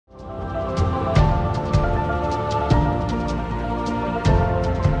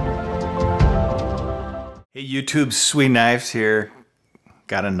Hey YouTube, Sweetknives here.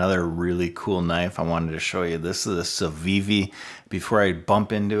 Got another really cool knife I wanted to show you. This is a CIVIVI. Before I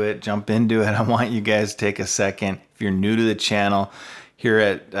jump into it, I want you guys to take a second. If you're new to the channel, here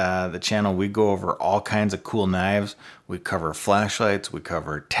at the channel we go over all kinds of cool knives. We cover flashlights, we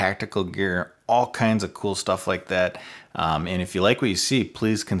cover tactical gear, all kinds of cool stuff like that. And if you like what you see,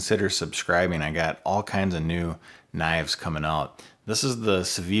 please consider subscribing. I got all kinds of new knives coming out. This is the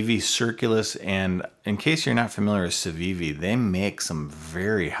CIVIVI Circulus, and in case you're not familiar with CIVIVI, they make some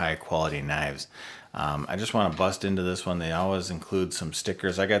very high quality knives. I just want to bust into this one. They always include some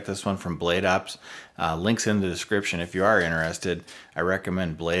stickers. I got this one from Blade Ops. Links in the description. If you are interested, I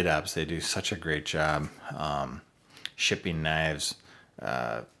recommend Blade Ops. They do such a great job shipping knives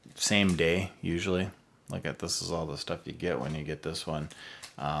same day usually. Look at this, is all the stuff you get when you get this one.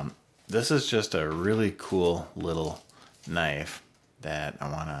 This is just a really cool little knife that I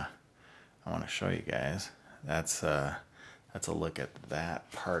wanna show you guys. That's a look at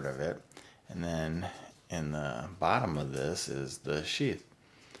that part of it, and then in the bottom of this is the sheath.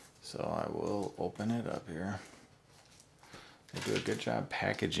 So I will open it up here. They do a good job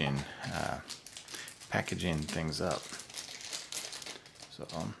packaging things up. So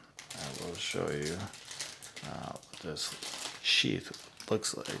I will show you what this sheath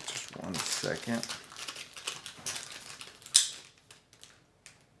looks like. Just one second.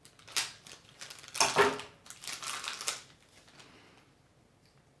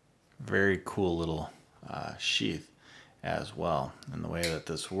 Very cool little sheath as well, and the way that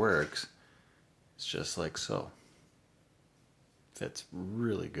this works is just like so. Fits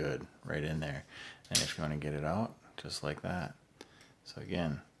really good right in there, and if you want to get it out, just like that. So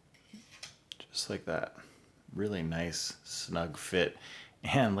again, just like that, really nice snug fit.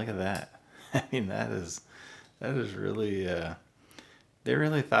 And look at that. I mean, that is really they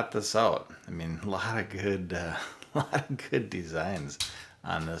really thought this out. I mean, a lot of good designs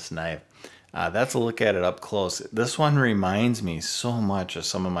on this knife. That's a look at it up close. This one reminds me so much of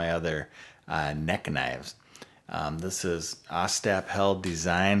some of my other neck knives. This is Ostap Hel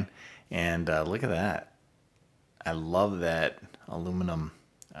design, and look at that. I love that aluminum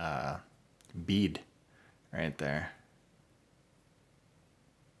bead right there.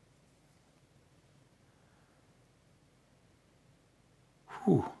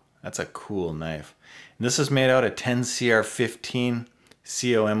 Whew, that's a cool knife. And this is made out of 10CR15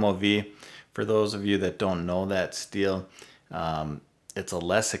 COMOV. For those of you that don't know that steel, it's a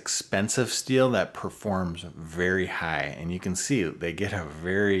less expensive steel that performs very high, and you can see they get a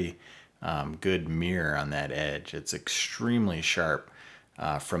very good mirror on that edge. It's extremely sharp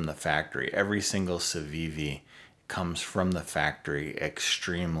from the factory. Every single CIVIVI comes from the factory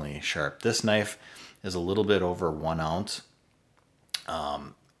extremely sharp. This knife is a little bit over 1 ounce.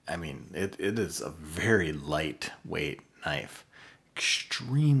 I mean, it is a very lightweight knife.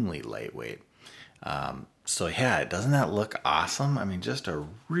 Extremely lightweight. So yeah, doesn't that look awesome? I mean, just a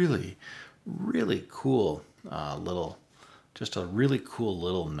really cool little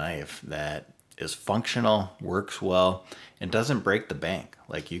knife that is functional, works well, and doesn't break the bank.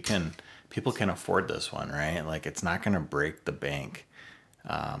 Like, people can afford this one, right? Like, it's not gonna break the bank.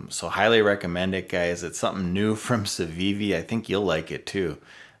 So highly recommend it, guys. It's something new from CIVIVI. I think you'll like it too.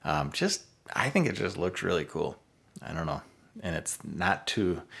 I think it just looks really cool. I don't know. And it's not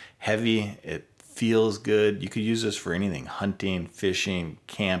too heavy. It feels good. You could use this for anything: hunting, fishing,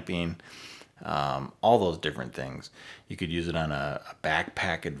 camping, all those different things. You could use it on a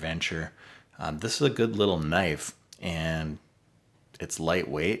backpack adventure. This is a good little knife, and it's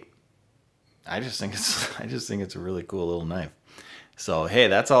lightweight. I just think it's a really cool little knife. So hey,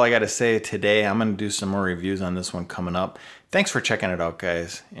 that's all I got to say today. I'm going to do some more reviews on this one coming up. Thanks for checking it out,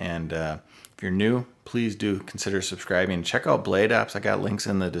 guys. And if you're new, please do consider subscribing. Check out Blade Ops. I got links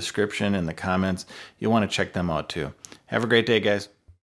in the description and the comments. You'll want to check them out too. Have a great day, guys.